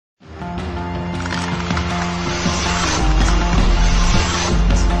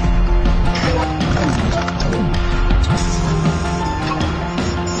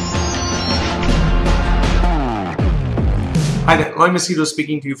Hi there, Loy Machedo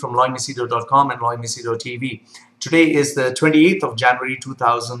speaking to you from loymachedo.com and Loy Machedo TV. Today is the 28th of January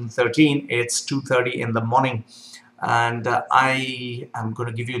 2013. It's 2:30 in the morning, and I am going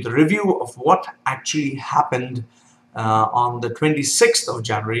to give you the review of what actually happened on the 26th of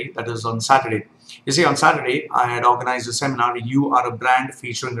January, that is on Saturday. You see, on Saturday, I had organized a seminar, You Are a Brand,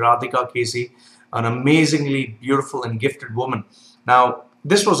 featuring Radhika KC, an amazingly beautiful and gifted woman. Now,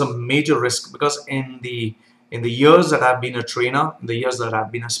 this was a major risk because in the years that I've been a trainer, in the years that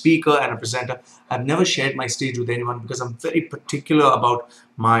I've been a speaker and a presenter, I've never shared my stage with anyone because I'm very particular about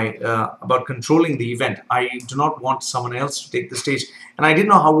about controlling the event. I do not want someone else to take the stage, and I didn't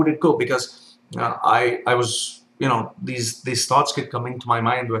know how would it go because I was, these thoughts kept coming to my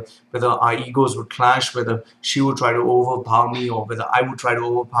mind whether our egos would clash, whether she would try to overpower me, or whether I would try to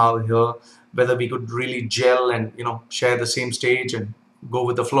overpower her, whether we could really gel and share the same stage and go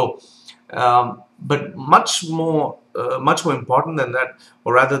with the flow. But much more important than that,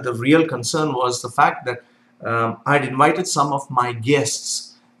 or rather the real concern, was the fact that I'd invited some of my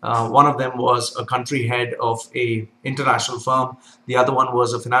guests. One of them was a country head of a international firm. The other one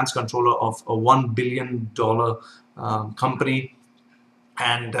was a finance controller of a $1 billion company.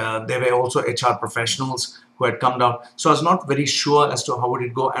 And there were also HR professionals who had come down. So I was not very sure as to how would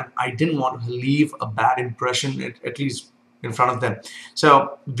it go, and I didn't want to leave a bad impression, at least in front of them.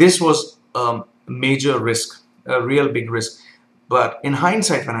 So this was a major risk, a real big risk. But in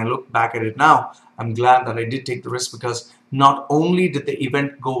hindsight, when I look back at it now, I'm glad that I did take the risk, because not only did the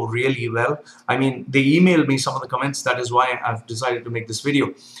event go really well, I mean, they emailed me some of the comments. That is why I've decided to make this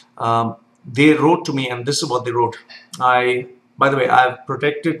video. They wrote to me, and this is what they wrote. By the way, I've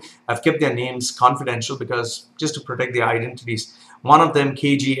kept their names confidential because just to protect their identities. One of them,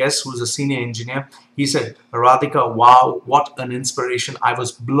 KGS, who's a senior engineer, he said, "Radhika, wow, what an inspiration. I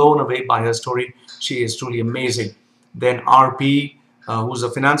was blown away by her story. She is truly amazing." Then RP, who's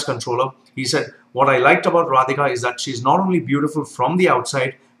a finance controller, he said, "What I liked about Radhika is that she's not only beautiful from the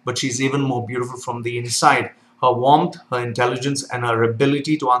outside, but she's even more beautiful from the inside. Her warmth, her intelligence, and her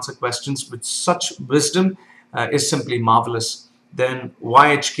ability to answer questions with such wisdom is simply marvelous." Then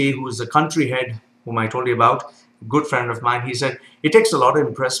YHK, who is the country head, whom I told you about, a good friend of mine, he said, "It takes a lot to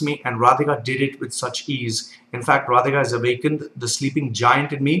impress me, and Radhika did it with such ease. In fact, Radhika has awakened the sleeping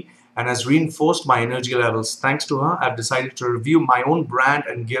giant in me and has reinforced my energy levels. Thanks to her, I've decided to review my own brand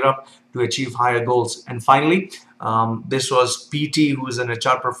and gear up to achieve higher goals." And finally, this was PT, who is an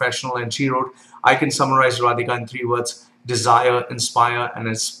HR professional, and she wrote, "I can summarize Radhika in 3 words: desire, inspire, and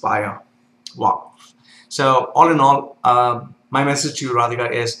inspire." Wow. So all in all, my message to you, Radhika,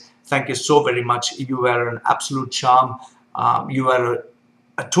 is thank you so very much. You were an absolute charm. You were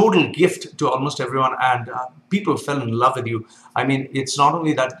a total gift to almost everyone, and people fell in love with you. I mean, it's not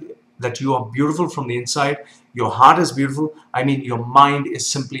only that you are beautiful from the inside, your heart is beautiful. I mean, your mind is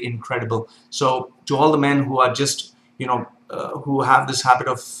simply incredible. So to all the men who are just, who have this habit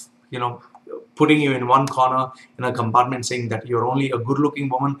of, putting you in one corner in a compartment, saying that you're only a good-looking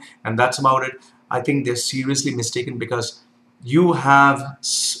woman and that's about it, I think they're seriously mistaken, because you have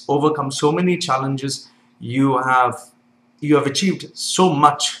overcome so many challenges. You have achieved so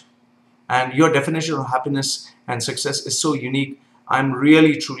much, and your definition of happiness and success is so unique. I'm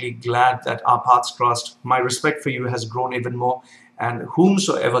really truly glad that our paths crossed. My respect for you has grown even more, and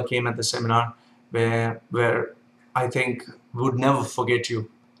whomsoever came at the seminar, where I think would never forget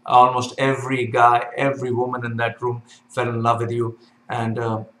you. Almost every guy, every woman in that room fell in love with you, and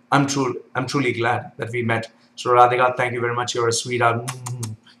I'm truly glad that we met. So Radhika, thank you very much. You're a sweetheart.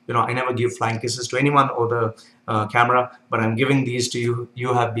 I never give flying kisses to anyone or the camera, but I'm giving these to you.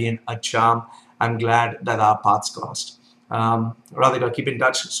 You have been a charm. I'm glad that our paths crossed. Radhika, keep in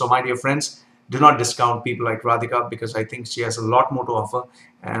touch. So my dear friends, do not discount people like Radhika, because I think she has a lot more to offer,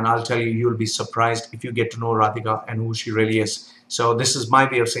 and I'll tell you, you'll be surprised if you get to know Radhika and who she really is. So this is my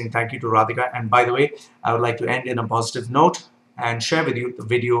way of saying thank you to Radhika. And by the way, I would like to end in a positive note and share with you the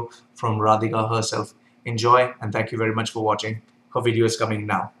video from Radhika herself. Enjoy, and thank you very much for watching. Her video is coming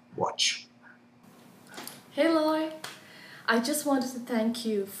now. Watch. Hey Loy, I just wanted to thank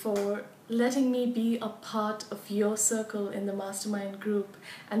you for letting me be a part of your circle in the mastermind group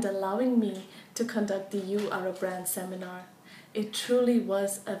and allowing me to conduct the You Are a Brand seminar. It truly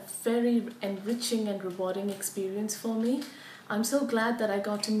was a very enriching and rewarding experience for me. I'm so glad that I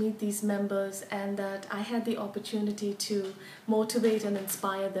got to meet these members and that I had the opportunity to motivate and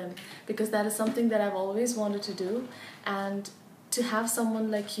inspire them, because that is something that I've always wanted to do. And to have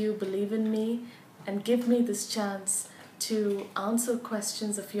someone like you believe in me and give me this chance to answer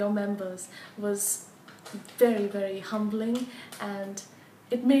questions of your members was very, very humbling, and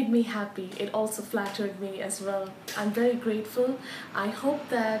it made me happy. It also flattered me as well. I'm very grateful. I hope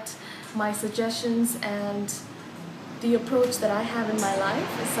that my suggestions and the approach that I have in my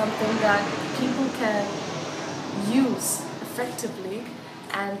life is something that people can use effectively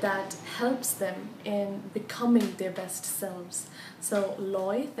and that helps them in becoming their best selves. So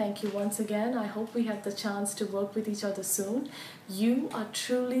Loy, thank you once again. I hope we have the chance to work with each other soon. You are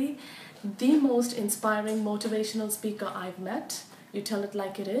truly the most inspiring motivational speaker I've met. You tell it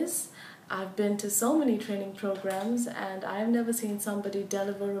like it is. I've been to so many training programs and I've never seen somebody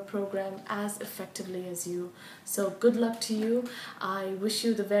deliver a program as effectively as you. So good luck to you. I wish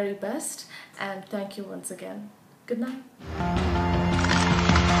you the very best and thank you once again. Good night.